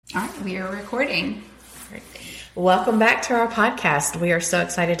All right, we are recording. Great. Welcome back to our podcast. We are so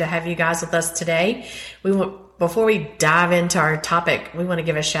excited to have you guys with us today. Before we dive into our topic, we want to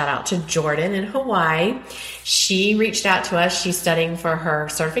give a shout out to Jordan in Hawaii. She reached out to us. She's studying for her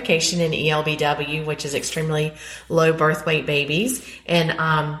certification in ELBW, which is extremely low birth weight babies.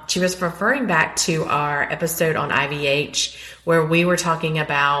 And she was referring back to our episode on IVH, where we were talking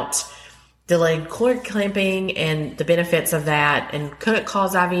about delayed cord clamping and the benefits of that, and could it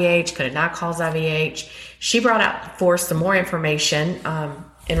cause IVH, could it not cause IVH. She brought out for some more information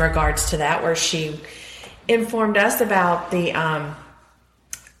in regards to that, where she informed us about the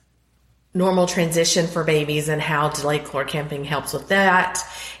normal transition for babies and how delayed cord clamping helps with that,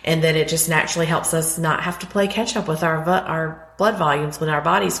 and that it just naturally helps us not have to play catch up with our blood volumes with our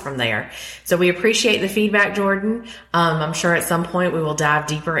bodies from there. So we appreciate the feedback, Jordan. I'm sure at some point we will dive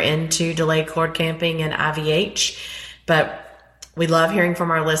deeper into delayed cord clamping and IVH, but we love hearing from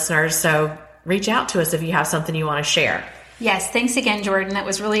our listeners. So reach out to us if you have something you want to share. Yes, thanks again, Jordan. That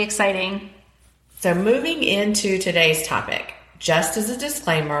was really exciting. So moving into today's topic, just as a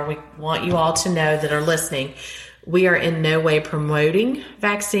disclaimer, we want you all to know that are listening, we are in no way promoting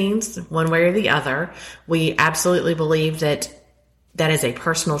vaccines one way or the other. We absolutely believe that is a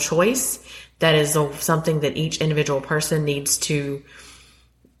personal choice. That is something that each individual person needs to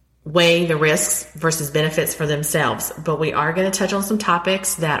weigh the risks versus benefits for themselves. But we are going to touch on some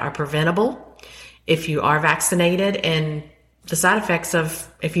topics that are preventable if you are vaccinated, and the side effects of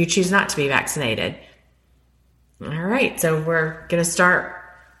if you choose not to be vaccinated. All right, so we're going to start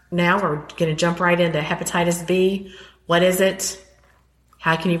now. We're going to jump right into hepatitis B. What is it?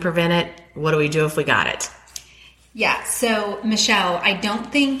 How can you prevent it? What do we do if we got it? Yeah, so Michelle, I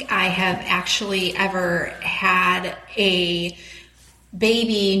don't think I have actually ever had a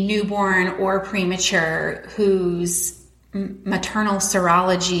baby, newborn, or premature whose maternal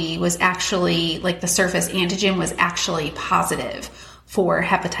serology was actually, like the surface antigen was actually positive for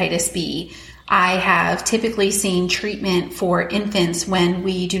hepatitis B. I have typically seen treatment for infants when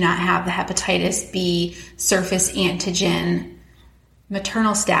we do not have the hepatitis B surface antigen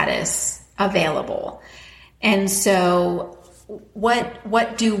maternal status available. And so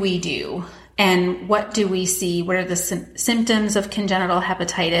what do we do? And what do we see? What are the symptoms of congenital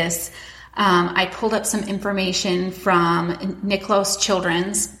hepatitis? I pulled up some information from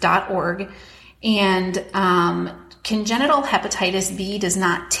nicklauschildrens.org, and congenital hepatitis B does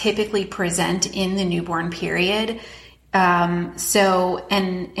not typically present in the newborn period. So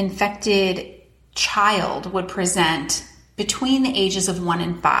an infected child would present between the ages of 1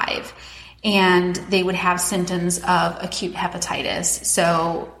 and 5, and they would have symptoms of acute hepatitis.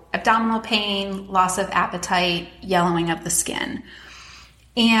 So abdominal pain, loss of appetite, yellowing of the skin.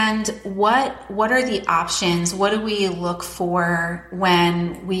 And what are the options? What do we look for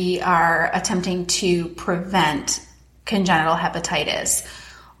when we are attempting to prevent congenital hepatitis?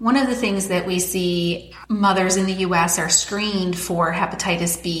 One of the things that we see, mothers in the U.S. are screened for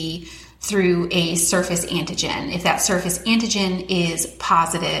hepatitis B through a surface antigen. If that surface antigen is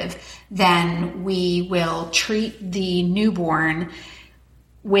positive, then we will treat the newborn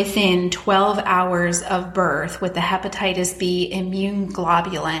within 12 hours of birth with the hepatitis B immune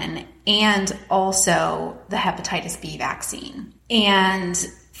globulin and also the hepatitis B vaccine. And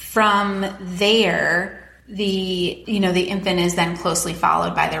from there, the infant is then closely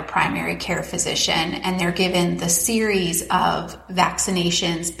followed by their primary care physician, and they're given the series of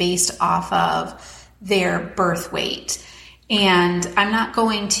vaccinations based off of their birth weight. And I'm not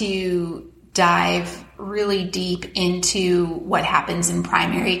going to dive really deep into what happens in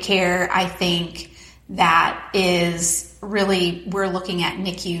primary care. I think that is really, we're looking at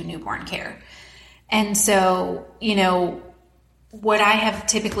NICU newborn care. And so, what I have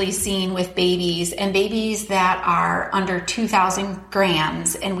typically seen with babies and babies that are under 2,000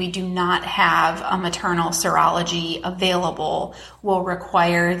 grams and we do not have a maternal serology available will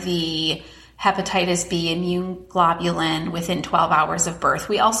require the hepatitis B immune globulin within 12 hours of birth.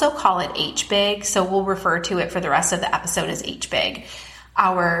 We also call it HBIG, so we'll refer to it for the rest of the episode as HBIG.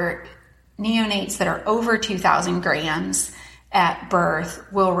 Our neonates that are over 2,000 grams at birth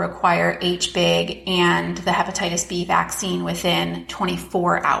will require HBIG and the hepatitis B vaccine within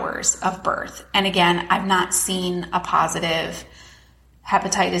 24 hours of birth. And again, I've not seen a positive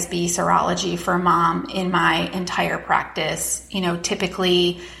hepatitis B serology for mom in my entire practice.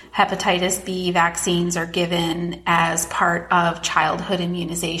 Typically hepatitis B vaccines are given as part of childhood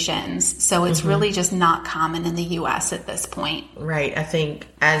immunizations. So it's really just not common in the U.S. at this point. Right. I think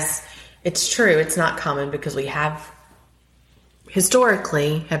it's true, it's not common because we have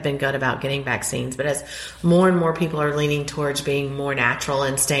historically have been good about getting vaccines, but as more and more people are leaning towards being more natural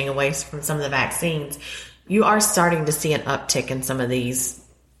and staying away from some of the vaccines, you are starting to see an uptick in some of these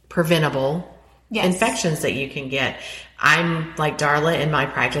preventable infections that you can get. I'm like Darla in my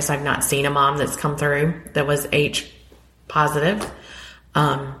practice. I've not seen a mom that's come through that was HB positive.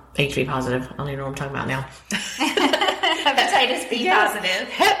 I don't even know what I'm talking about now. Hepatitis B positive.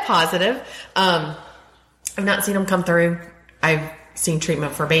 Hep positive. I've not seen them come through. I've seen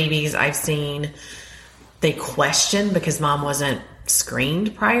treatment for babies. I've seen they question because mom wasn't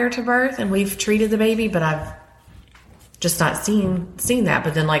screened prior to birth and we've treated the baby, but I've just not seen that.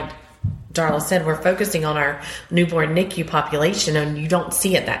 But then like Darla said, we're focusing on our newborn NICU population and you don't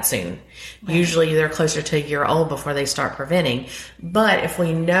see it that soon. Right. Usually they're closer to a year old before they start preventing. But if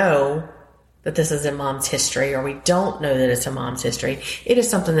we know that this is in mom's history or we don't know that it's in mom's history, it is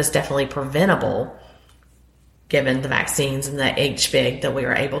something that's definitely preventable given the vaccines and the HBIG that we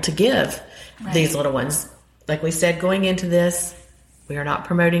were able to give these little ones. Like we said, going into this, we are not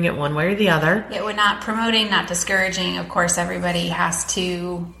promoting it one way or the other. Yeah, we're not promoting, not discouraging. Of course, everybody has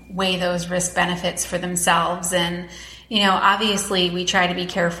to weigh those risk benefits for themselves. And, obviously we try to be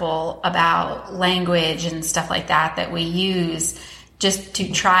careful about language and stuff like that we use just to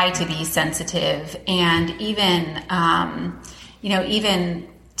try to be sensitive. And even, even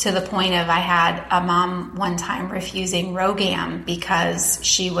to the point of I had a mom one time refusing Rogam because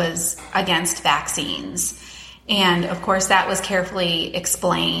she was against vaccines. And of course that was carefully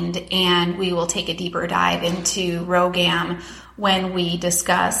explained, and we will take a deeper dive into Rogam when we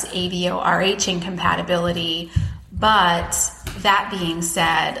discuss AVO-RH incompatibility. But that being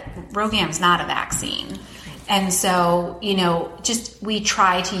said, Rogam's not a vaccine. And so, we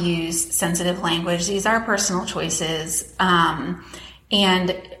try to use sensitive language. These are personal choices.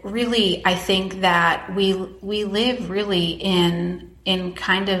 And really, I think that we live really in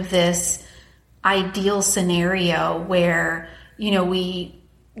kind of this ideal scenario where,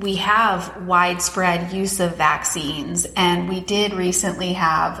 we have widespread use of vaccines. And we did recently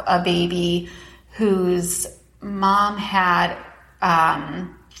have a baby whose mom had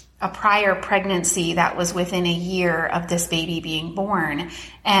a prior pregnancy that was within a year of this baby being born.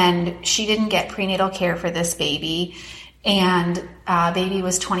 And she didn't get prenatal care for this baby. And baby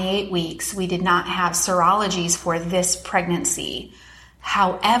was 28 weeks. We did not have serologies for this pregnancy.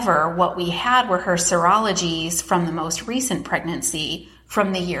 However, what we had were her serologies from the most recent pregnancy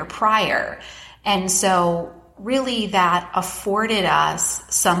from the year prior. And so really that afforded us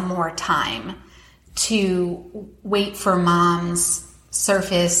some more time to wait for mom's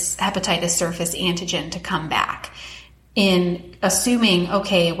hepatitis surface antigen to come back. In assuming,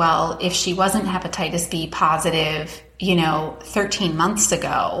 okay, well, if she wasn't hepatitis B positive, 13 months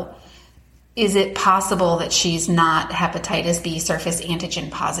ago, is it possible that she's not hepatitis B surface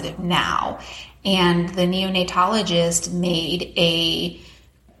antigen positive now? And the neonatologist made a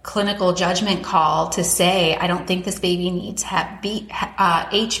clinical judgment call to say, I don't think this baby needs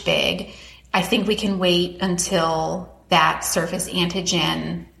HBIG. I think we can wait until that surface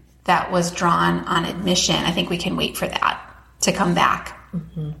antigen that was drawn on admission. I think we can wait for that to come back.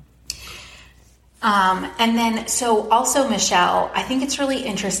 Mm-hmm. And then, so also, Michelle, I think it's really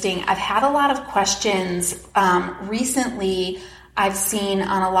interesting. I've had a lot of questions. Recently, I've seen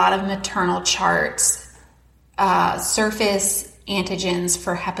on a lot of maternal charts, surface antigens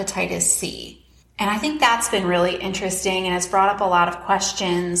for hepatitis C. And I think that's been really interesting, and it's brought up a lot of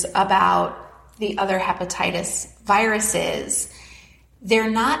questions about the other hepatitis viruses. They're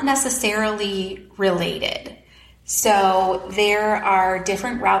not necessarily related. So there are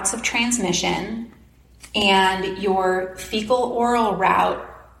different routes of transmission, and your fecal-oral route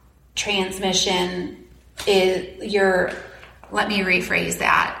transmission is let me rephrase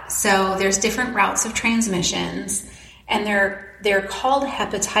that. So there's different routes of transmissions, and they're called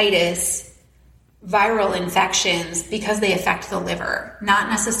hepatitis viral infections because they affect the liver, not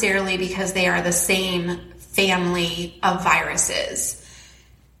necessarily because they are the same family of viruses.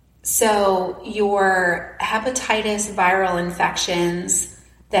 So your hepatitis viral infections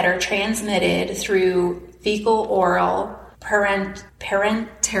that are transmitted through fecal-oral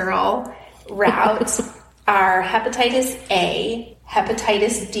parenteral routes are hepatitis A,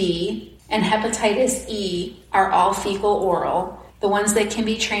 hepatitis D, and hepatitis E are all fecal-oral. The ones that can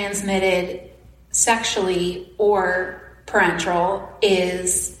be transmitted sexually or parenteral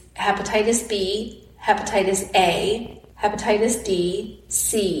is hepatitis B, hepatitis A, hepatitis D,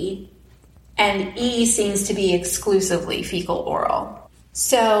 C, and E seems to be exclusively fecal-oral.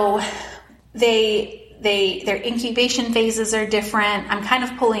 So their incubation phases are different. I'm kind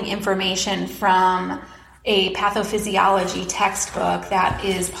of pulling information from a pathophysiology textbook that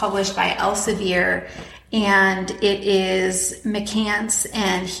is published by Elsevier, and it is McCants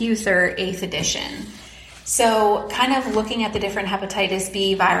and Huther 8th edition. So kind of looking at the different hepatitis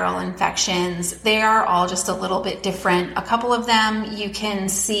B viral infections, they are all just a little bit different. A couple of them you can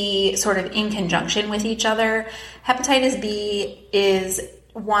see sort of in conjunction with each other. Hepatitis B is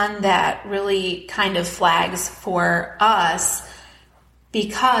one that really kind of flags for us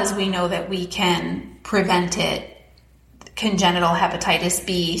because we know that we can prevent it, congenital hepatitis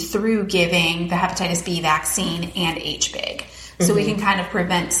B, through giving the hepatitis B vaccine and HBIG. So we can kind of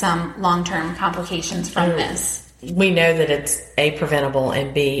prevent some long-term complications from this. We know that it's A, preventable,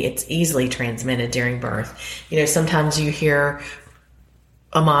 and B, it's easily transmitted during birth. You know, sometimes you hear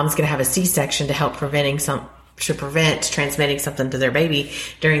a mom's going to have a C-section to help prevent transmitting something to their baby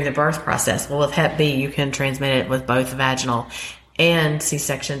during the birth process. Well, with Hep B, you can transmit it with both vaginal and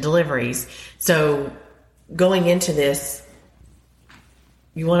C-section deliveries. So going into this,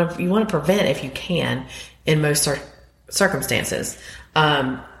 you want to prevent if you can in most circumstances.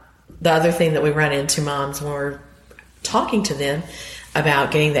 The other thing that we run into moms when we're talking to them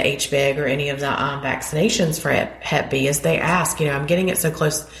about getting the HBIG or any of the vaccinations for Hep B is they ask, I'm getting it so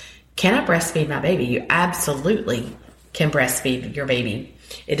close, can I breastfeed my baby? You absolutely can breastfeed your baby.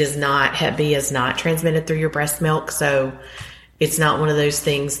 Hep B is not transmitted through your breast milk, so it's not one of those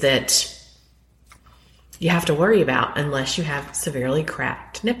things that you have to worry about unless you have severely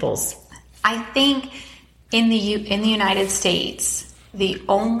cracked nipples. I think in the United States, the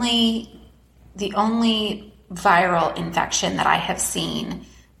only viral infection that I have seen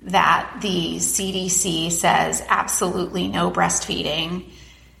that the CDC says absolutely no breastfeeding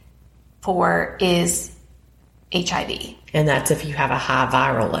for is HIV. And that's if you have a high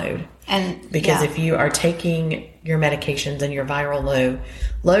viral load. Because if you are taking your medications and your viral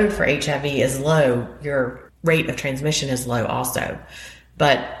load for HIV is low, your rate of transmission is low also.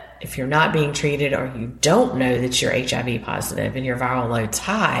 But if you're not being treated or you don't know that you're HIV positive and your viral load's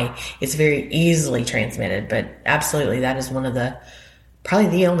high, it's very easily transmitted. But absolutely, that is probably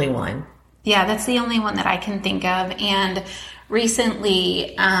the only one. Yeah, that's the only one that I can think of. And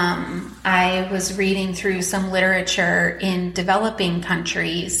recently, I was reading through some literature in developing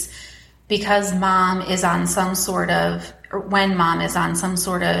countries because when mom is on some sort of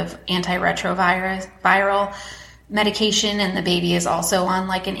antiretroviral medication and the baby is also on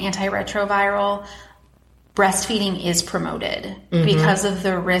like an antiretroviral, breastfeeding is promoted because of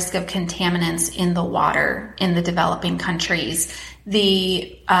the risk of contaminants in the water in the developing countries.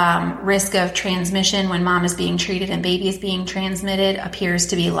 The risk of transmission when mom is being treated and baby is being transmitted appears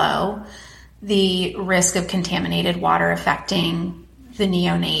to be low. The risk of contaminated water affecting the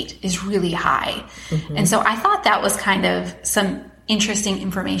neonate is really high. And so I thought that was kind of some interesting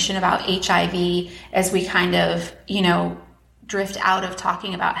information about HIV as we kind of, drift out of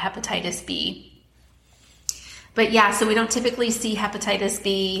talking about hepatitis B. But yeah, so we don't typically see hepatitis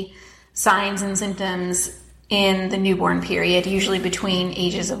B signs and symptoms in the newborn period, usually between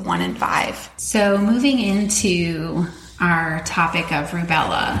ages of 1 and 5. So moving into our topic of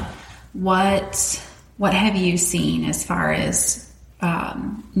rubella, what have you seen as far as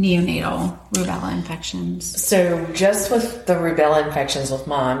neonatal rubella infections? So just with the rubella infections with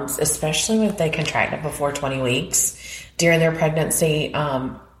moms, especially if they contract it before 20 weeks during their pregnancy,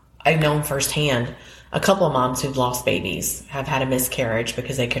 I've known firsthand a couple of moms who've lost babies have had a miscarriage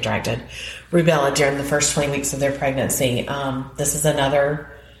because they contracted rubella during the first 20 weeks of their pregnancy. This is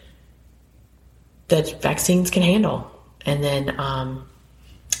another that vaccines can handle. And then,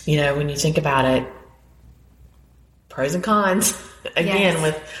 when you think about it, pros and cons, again,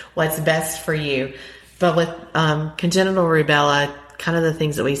 with what's best for you. But with congenital rubella, kind of the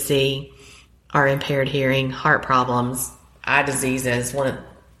things that we see are impaired hearing, heart problems, eye diseases.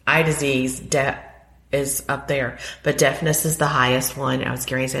 Eye disease is up there, but deafness is the highest one. I was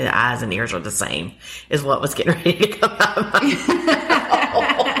going to say the eyes and ears are the same, is what was getting ready to come out of my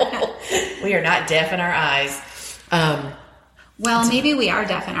mouth. We are not deaf in our eyes. Well, maybe we are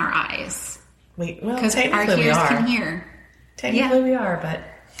deaf in our eyes. Because our ears can hear. Technically we are, but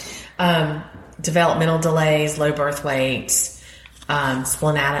developmental delays, low birth weights,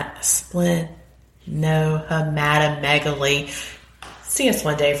 splenohematomegaly. See us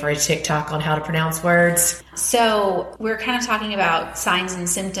one day for a TikTok on how to pronounce words. So we're kind of talking about signs and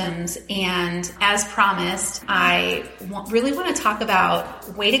symptoms, and as promised, I really want to talk about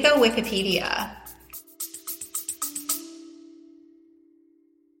way to go Wikipedia.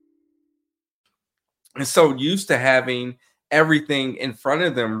 And so used to having everything in front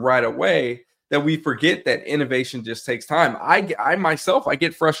of them right away that we forget that innovation just takes time. I myself, I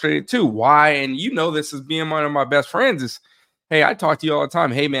get frustrated too. Why? And this as being one of my best friends is, hey, I talk to you all the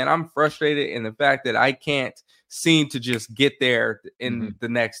time. Hey, man, I'm frustrated in the fact that I can't seem to just get there in the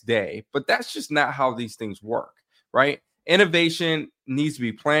next day. But that's just not how these things work, right? Innovation needs to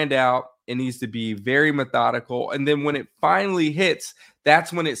be planned out. It needs to be very methodical. And then when it finally hits,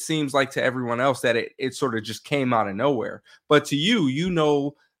 that's when it seems like to everyone else that it sort of just came out of nowhere. But to you,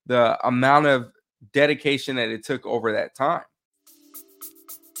 the amount of dedication that it took over that time.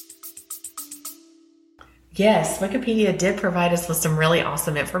 Yes, Wikipedia did provide us with some really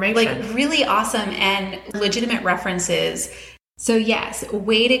awesome information. Like really awesome and legitimate references. So yes,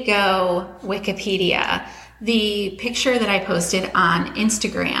 way to go, Wikipedia. The picture that I posted on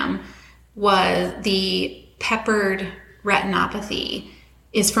Instagram was the peppered retinopathy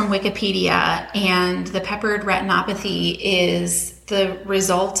is from Wikipedia, and the peppered retinopathy is the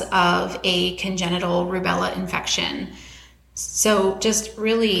result of a congenital rubella infection. So just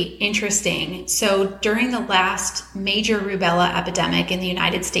really interesting. So during the last major rubella epidemic in the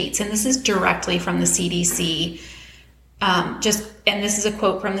United States, and this is directly from the CDC, and this is a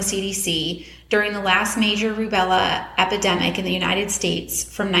quote from the CDC, during the last major rubella epidemic in the United States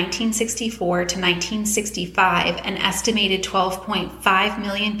from 1964 to 1965, an estimated 12.5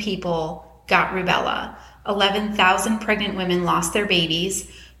 million people got rubella. 11,000 pregnant women lost their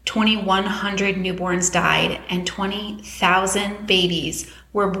babies. 2,100 newborns died, and 20,000 babies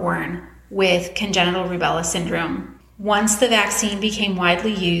were born with congenital rubella syndrome. Once the vaccine became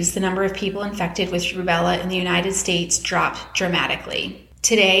widely used, the number of people infected with rubella in the United States dropped dramatically.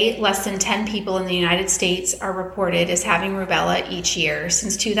 Today, less than 10 people in the United States are reported as having rubella each year.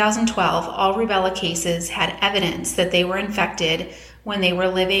 Since 2012, all rubella cases had evidence that they were infected when they were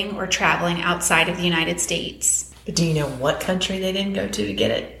living or traveling outside of the United States. But do you know what country they didn't go to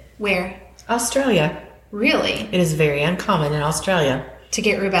get it? Where? Australia. Really? It is very uncommon in Australia. To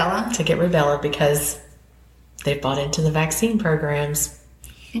get rubella? To get rubella because they bought into the vaccine programs.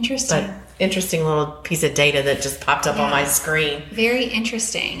 Interesting. But interesting little piece of data that just popped up on my screen. Very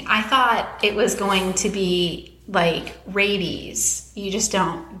interesting. I thought it was going to be like rabies. You just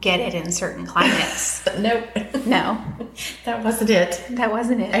don't get it in certain climates. Nope. No. That wasn't it. That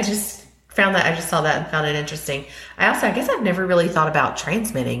wasn't it. I just saw that and found it interesting. I guess I've never really thought about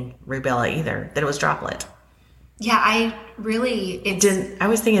transmitting rubella either, that it was droplet. Yeah, I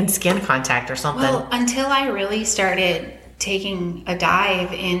was thinking skin contact or something. Well, until I really started taking a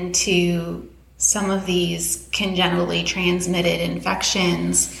dive into some of these congenitally transmitted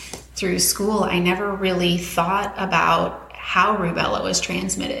infections through school, I never really thought about how rubella was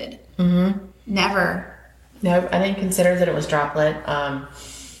transmitted. Mm-hmm. Never. No, I didn't consider that it was droplet. Some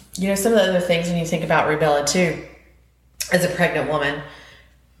of the other things when you think about rubella too, as a pregnant woman,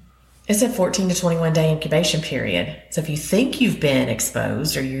 it's a 14 to 21 day incubation period. So if you think you've been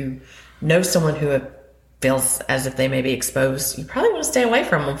exposed or you know someone who feels as if they may be exposed, you probably want to stay away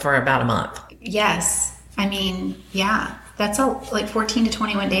from them for about a month. Yes. I mean, yeah, that's 14 to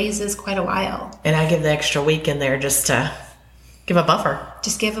 21 days is quite a while. And I give the extra week in there just to give a buffer.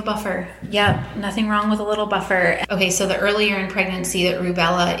 Just give a buffer. Yep. Nothing wrong with a little buffer. Okay. So the earlier in pregnancy that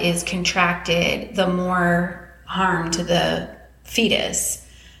rubella is contracted, the more harm to the fetus.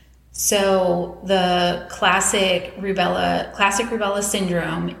 So the classic rubella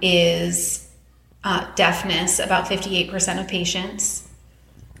syndrome is deafness, about 58% of patients,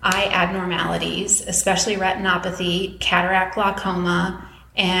 eye abnormalities, especially retinopathy, cataract glaucoma,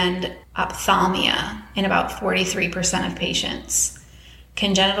 and ophthalmia in about 43% of patients,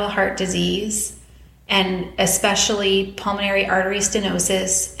 congenital heart disease, and especially pulmonary artery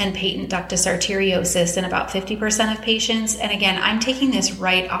stenosis and patent ductus arteriosus in about 50% of patients. And again, I'm taking this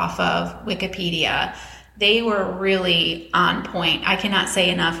right off of Wikipedia. They were really on point. I cannot say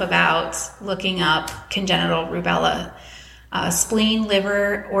enough about looking up congenital rubella. Spleen,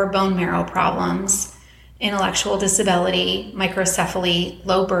 liver, or bone marrow problems, intellectual disability, microcephaly,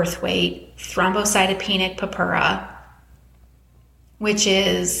 low birth weight, thrombocytopenic purpura, which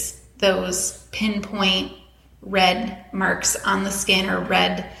is those pinpoint red marks on the skin or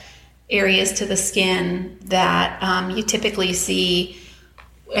red areas to the skin that you typically see.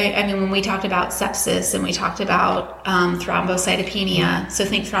 I mean, when we talked about sepsis and we talked about thrombocytopenia, so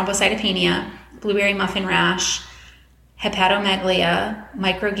think thrombocytopenia, blueberry muffin rash, hepatomegalia,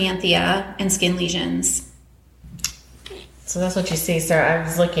 microganthia, and skin lesions. So that's what you see. So I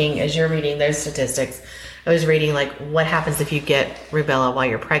was looking, as you're reading those statistics, I was reading what happens if you get rubella while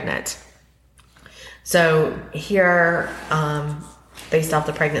you're pregnant. So here, based off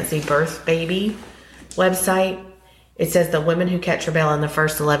the Pregnancy Birth Baby website, It says that women who catch rubella in the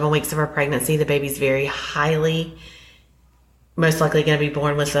first 11 weeks of her pregnancy, the baby's very highly, most likely going to be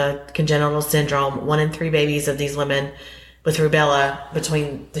born with a congenital syndrome. 1 in 3 babies of these women with rubella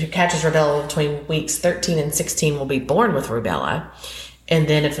who catches rubella between weeks 13 and 16 will be born with rubella. And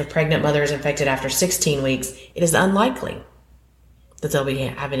then if a pregnant mother is infected after 16 weeks, it is unlikely that they'll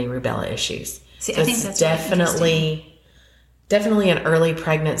have any rubella issues. See, so I think it's that's definitely an early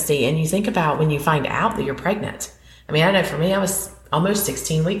pregnancy. And you think about when you find out that you're pregnant. I mean, I know for me, I was almost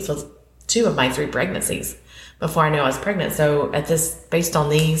 16 weeks with 2 of my 3 pregnancies before I knew I was pregnant. So based on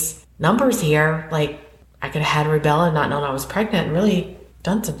these numbers here, like I could have had rubella and not known I was pregnant and really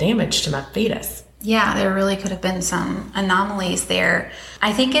done some damage to my fetus. Yeah, there really could have been some anomalies there.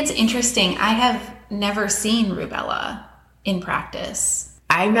 I think it's interesting. I have never seen rubella in practice.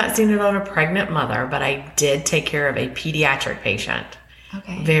 I've not seen it on a pregnant mother, but I did take care of a pediatric patient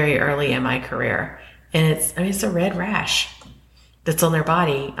very early in my career. And it's a red rash that's on their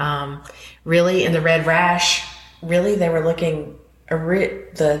body. Really, in the red rash, really they were looking,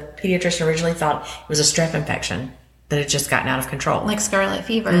 the pediatrician originally thought it was a strep infection that had just gotten out of control. Like scarlet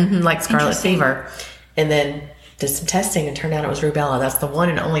fever. Like scarlet fever. And then did some testing and turned out it was rubella. That's the one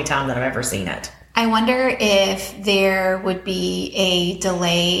and only time that I've ever seen it. I wonder if there would be a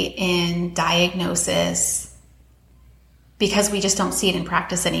delay in diagnosis because we just don't see it in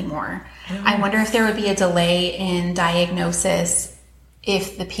practice anymore. I wonder if there would be a delay in diagnosis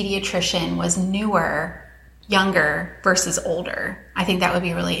if the pediatrician was newer, younger versus older. I think that would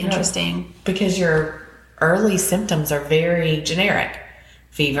be really interesting. Because your early symptoms are very generic.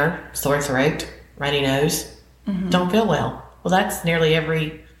 Fever, sore throat, runny nose, don't feel well. Well, that's nearly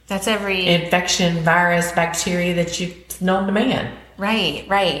every infection, virus, bacteria that you've known to man.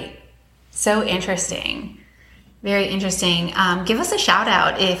 Right. So interesting. Very interesting. Give us a shout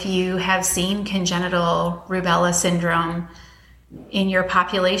out if you have seen congenital rubella syndrome in your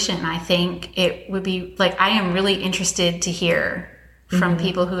population. I think it would be I am really interested to hear from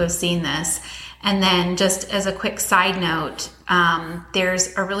people who have seen this. And then just as a quick side note,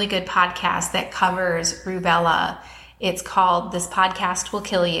 there's a really good podcast that covers rubella. It's called This Podcast Will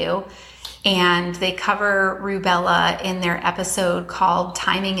Kill You. And they cover rubella in their episode called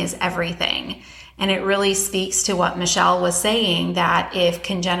Timing is Everything. And it really speaks to what Michelle was saying, that if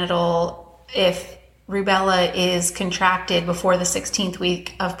rubella is contracted before the 16th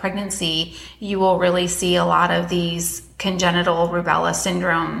week of pregnancy, you will really see a lot of these congenital rubella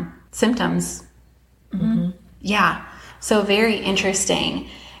syndrome symptoms. Yeah. So very interesting.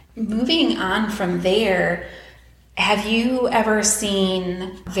 Moving on from there, have you ever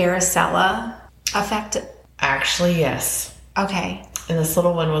seen varicella affected? Actually, yes. Okay. And this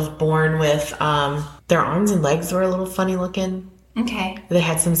little one was born with, their arms and legs were a little funny looking. Okay. They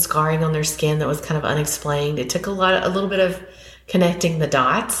had some scarring on their skin that was kind of unexplained. It took a little bit of connecting the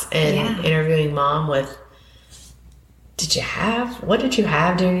dots and interviewing mom with, what did you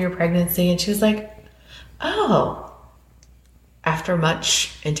have during your pregnancy? And she was like, oh, after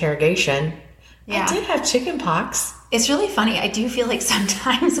much interrogation, I did have chicken pox. It's really funny. I do feel like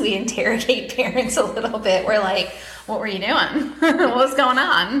sometimes we interrogate parents a little bit. We're like, what were you doing? What was going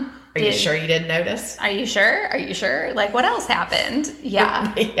on? Are you sure you didn't notice? Are you sure? Like, what else happened?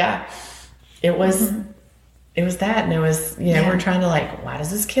 Yeah. Yeah. It was that. And it was, we're trying to why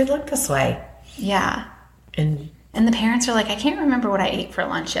does this kid look this way? Yeah. And the parents are like, I can't remember what I ate for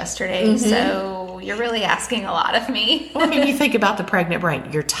lunch yesterday. So you're really asking a lot of me. Well, when you think about the pregnant brain,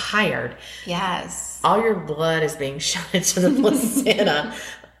 you're tired. Yes. All your blood is being shot into the placenta.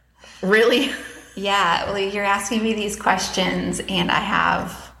 Really? Yeah. Well, you're asking me these questions and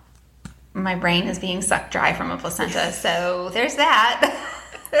my brain is being sucked dry from a placenta. So there's that.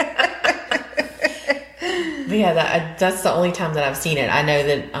 But yeah, that's the only time that I've seen it. I know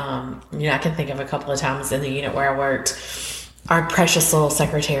that, I can think of a couple of times in the unit where I worked. Our precious little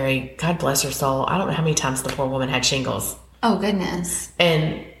secretary, God bless her soul, I don't know how many times the poor woman had shingles. Oh, goodness.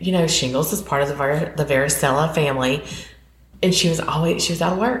 And, shingles is part of the varicella family. And she was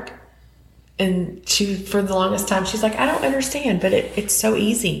out of work. And for the longest time, she's like, I don't understand, but it's so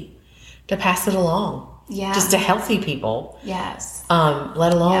easy to pass it along. Yeah. Just to healthy people. Yes.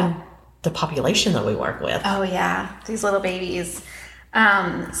 Let alone the population that we work with. Oh, yeah. These little babies.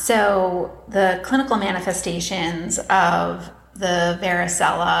 So the clinical manifestations of the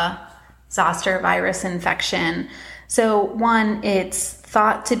varicella zoster virus infection. So one, it's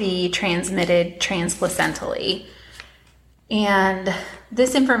thought to be transmitted transplacentally. And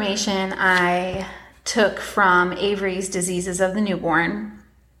this information I took from Avery's Diseases of the Newborn.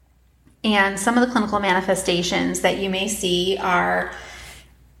 And some of the clinical manifestations that you may see are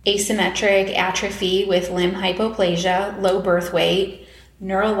asymmetric atrophy with limb hypoplasia, low birth weight,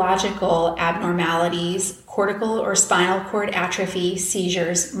 neurological abnormalities, cortical or spinal cord atrophy,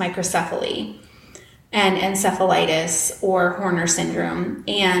 seizures, microcephaly, and encephalitis or Horner syndrome,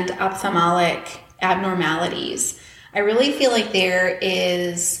 and ophthalmic abnormalities. I really feel like there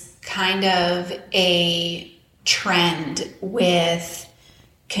is kind of a trend with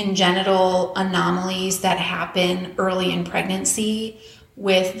congenital anomalies that happen early in pregnancy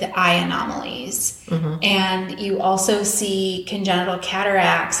with the eye anomalies. And you also see congenital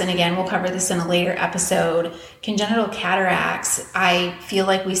cataracts. And again, we'll cover this in a later episode. Congenital cataracts, I feel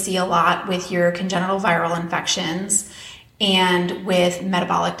like we see a lot with your congenital viral infections and with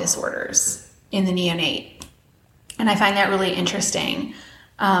metabolic disorders in the neonate. And I find that really interesting,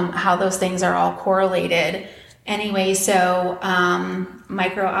 how those things are all correlated. Anyway, so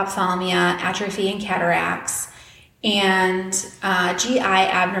microphthalmia, atrophy, and cataracts, and GI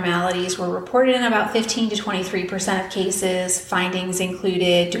abnormalities were reported in about 15 to 23% of cases. Findings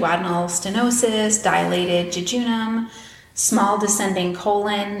included duodenal stenosis, dilated jejunum, small descending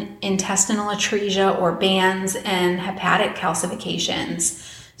colon, intestinal atresia or bands, and hepatic calcifications.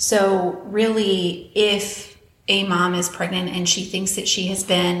 So really, if a mom is pregnant and she thinks that she has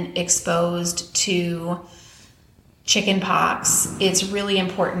been exposed to chicken pox, it's really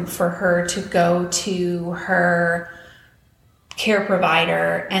important for her to go to her care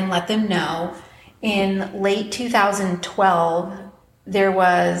provider and let them know. In late 2012, there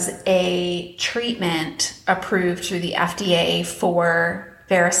was a treatment approved through the FDA for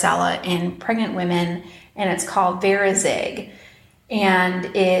varicella in pregnant women, and it's called Varizig.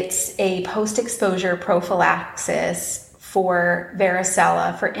 And it's a post-exposure prophylaxis for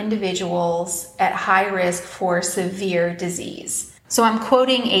varicella for individuals at high risk for severe disease. So I'm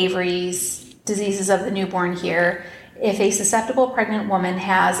quoting Avery's Diseases of the Newborn here. If a susceptible pregnant woman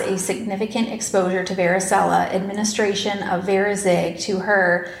has a significant exposure to varicella, administration of Varizig to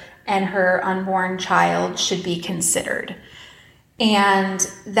her and her unborn child should be considered. And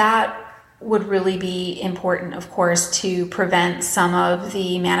that would really be important, of course, to prevent some of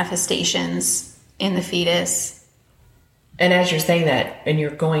the manifestations in the fetus. And as you're saying that, and you're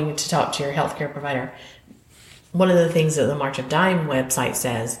going to talk to your healthcare provider, one of the things that the March of Dime website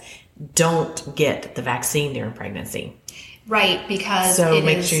says, don't get the vaccine during pregnancy. Right, because so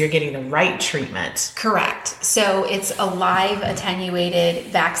make sure you're getting the right treatment. Correct. So it's a live attenuated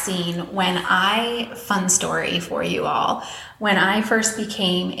vaccine. Fun story for you all, when I first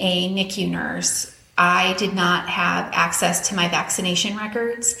became a NICU nurse, I did not have access to my vaccination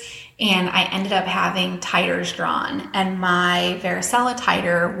records, and I ended up having titers drawn, and my varicella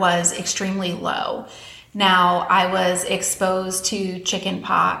titer was extremely low. Now, I was exposed to chicken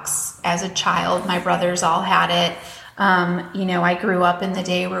pox as a child. My brothers all had it. I grew up in the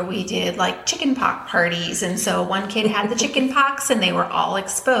day where we did like chicken pox parties. And so one kid had the chicken pox and they were all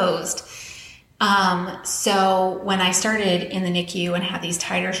exposed. So when I started in the NICU and had these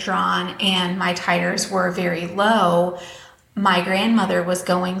titers drawn and my titers were very low, my grandmother was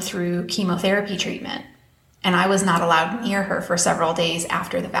going through chemotherapy treatment. And I was not allowed near her for several days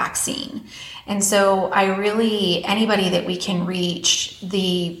after the vaccine. And so anybody that we can reach,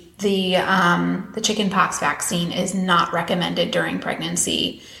 the chickenpox vaccine is not recommended during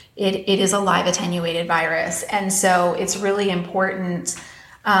pregnancy. It is a live attenuated virus. And so it's really important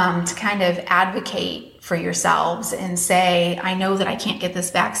to kind of advocate for yourselves and say, I know that I can't get this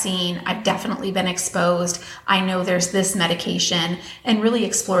vaccine. I've definitely been exposed. I know there's this medication, and really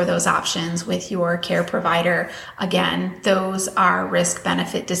explore those options with your care provider. Again, those are risk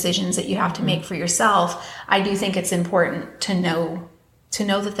benefit decisions that you have to make for yourself. I do think it's important to know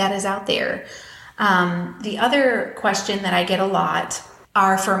that is out there. The other question that I get a lot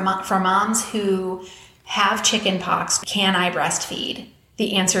are for moms who have chicken pox, can I breastfeed?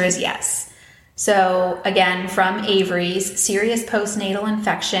 The answer is yes. So again, from Avery's, serious postnatal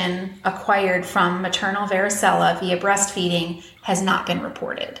infection acquired from maternal varicella via breastfeeding has not been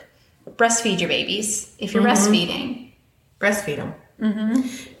reported. Breastfeed your babies if you're breastfeeding. Breastfeed them.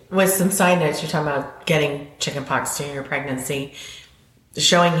 Mm-hmm. With some side notes, you're talking about getting chickenpox during your pregnancy.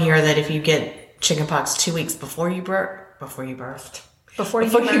 Showing here that if you get chickenpox 2 weeks before you give birth, or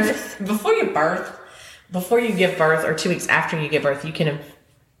 2 weeks after you give birth, you can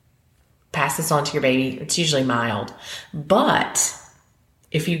pass this on to your baby. It's usually mild. But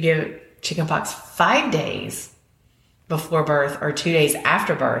if you give chickenpox 5 days before birth or 2 days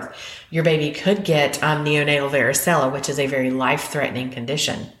after birth, your baby could get neonatal varicella, which is a very life-threatening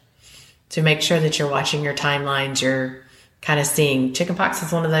condition. So make sure that you're watching your timelines. You're kind of seeing chickenpox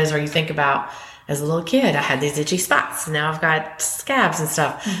is one of those where you think about as a little kid, I had these itchy spots. Now I've got scabs and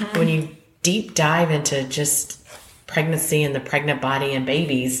stuff. When you deep dive into just pregnancy and the pregnant body and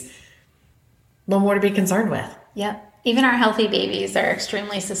babies, what more to be concerned with? Yep. Even our healthy babies are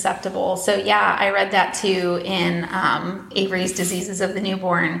extremely susceptible. So yeah, I read that too in Avery's Diseases of the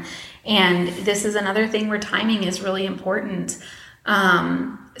Newborn. And this is another thing where timing is really important.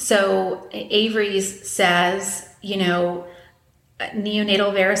 So Avery's says, neonatal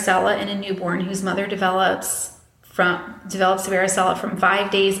varicella in a newborn whose mother develops varicella from 5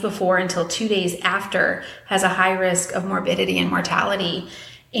 days before until 2 days after has a high risk of morbidity and mortality.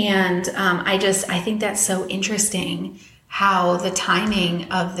 And I think that's so interesting how the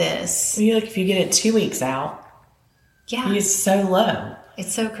timing of this. If you get it 2 weeks out, it's so low.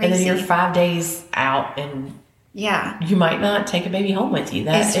 It's so crazy. And then you're 5 days out, and you might not take a baby home with you.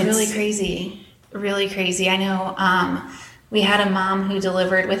 It's really crazy. Really crazy. I know we had a mom who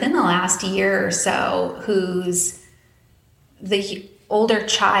delivered within the last year or so the older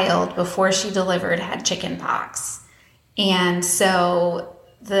child before she delivered had chicken pox. And so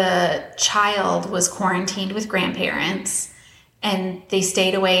the child was quarantined with grandparents, and they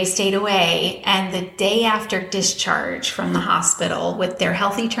stayed away. And the day after discharge from the hospital with their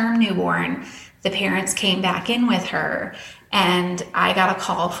healthy term newborn, the parents came back in with her, and I got a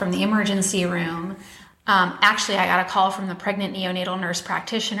call from the emergency room. Actually, I got a call from the pregnant neonatal nurse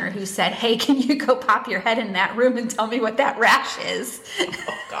practitioner who said, "Hey, can you go pop your head in that room and tell me what that rash is?"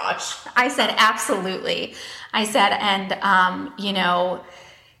 Oh, gosh. I said, absolutely. I said, and,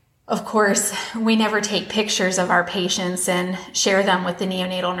 of course, we never take pictures of our patients and share them with the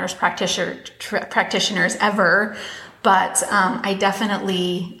neonatal nurse practitioners ever. But I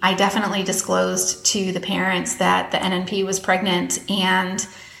definitely disclosed to the parents that the NNP was pregnant, and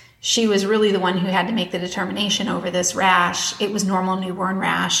she was really the one who had to make the determination over this rash. It was normal newborn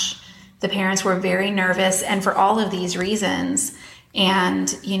rash. The parents were very nervous, and for all of these reasons. And,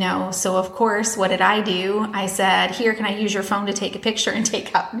 so of course, what did I do? I said, "Here, can I use your phone to take a picture and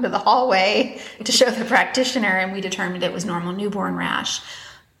take out into the hallway to show the practitioner?" And we determined it was normal newborn rash.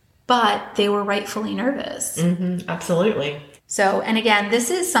 But they were rightfully nervous. Mm-hmm, absolutely. So, and again, this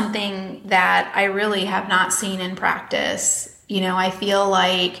is something that I really have not seen in practice.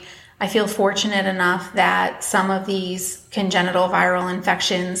 I feel fortunate enough that some of these congenital viral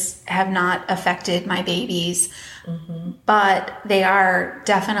infections have not affected my babies, but they are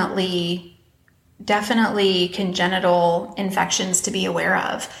definitely congenital infections to be aware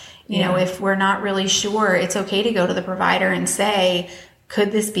of. If we're not really sure, it's okay to go to the provider and say,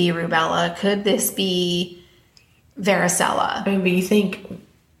 could this be rubella? Could this be varicella? But you think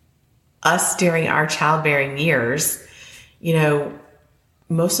us during our childbearing years,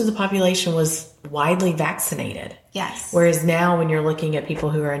 most of the population was widely vaccinated. Yes. Whereas now when you're looking at people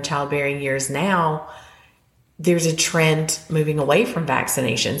who are in childbearing years now, there's a trend moving away from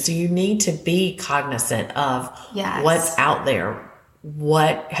vaccination. So you need to be cognizant of what's out there.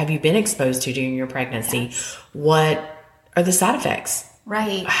 What have you been exposed to during your pregnancy? Yes. What are the side effects?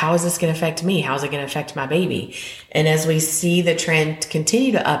 Right. How is this going to affect me? How is it going to affect my baby? And as we see the trend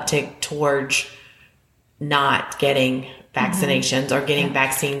continue to uptick towards not getting vaccinations or getting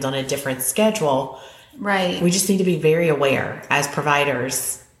vaccines on a different schedule, right? We just need to be very aware as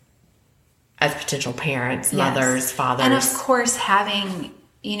providers, as potential parents, mothers, fathers. And of course, having,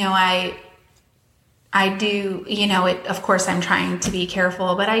 I do, of course I'm trying to be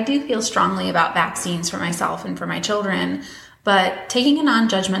careful, but I do feel strongly about vaccines for myself and for my children. But taking a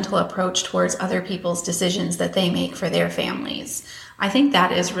non-judgmental approach towards other people's decisions that they make for their families, I think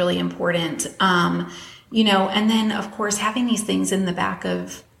that is really important. And then of course having these things in the back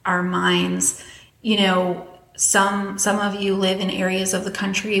of our minds. Some of you live in areas of the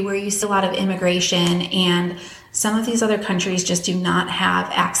country where you see a lot of immigration, and some of these other countries just do not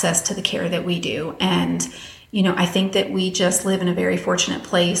have access to the care that we do. And I think that we just live in a very fortunate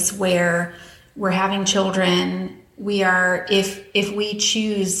place where we're having children. We are, if we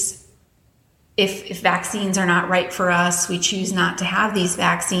choose, if vaccines are not right for us, we choose not to have these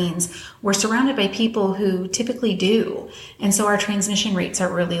vaccines, we're surrounded by people who typically do. And so our transmission rates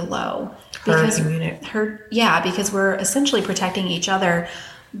are really low. Because we're essentially protecting each other.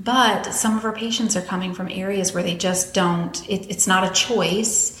 But some of our patients are coming from areas where they just don't, it's not a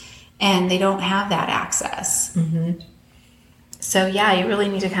choice, and they don't have that access. Mm-hmm. So you really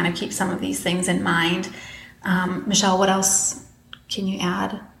need to kind of keep some of these things in mind. Michelle, what else can you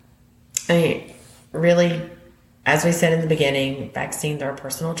add? Really, as we said in the beginning, vaccines are a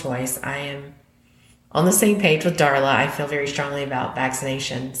personal choice. I am on the same page with Darla. I feel very strongly about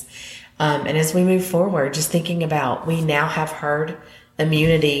vaccinations. And as we move forward, just thinking about, we now have herd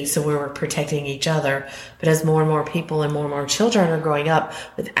immunity, so we were protecting each other. But as more and more people and more children are growing up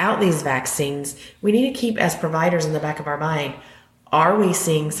without these vaccines, we need to keep, as providers, in the back of our mind, are we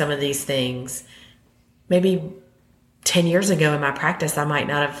seeing some of these things? Maybe 10 years ago in my practice, I might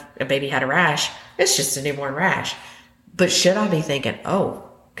not have, a baby had a rash. It's just a newborn rash. But should I be thinking, oh,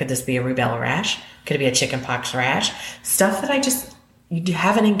 could this be a rubella rash? Could it be a chickenpox rash? Stuff that you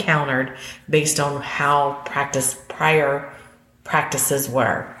haven't encountered based on how prior practices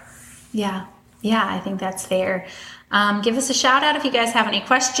were. Yeah, I think that's fair. Give us a shout out if you guys have any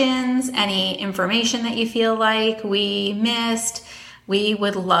questions, any information that you feel like we missed. We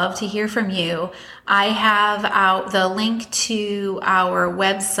would love to hear from you. I have the link to our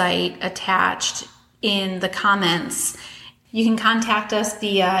website attached in the comments. You can contact us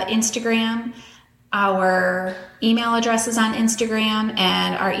via Instagram. Our email address is on Instagram,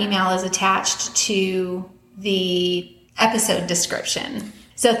 and our email is attached to the episode description.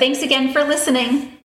 So thanks again for listening.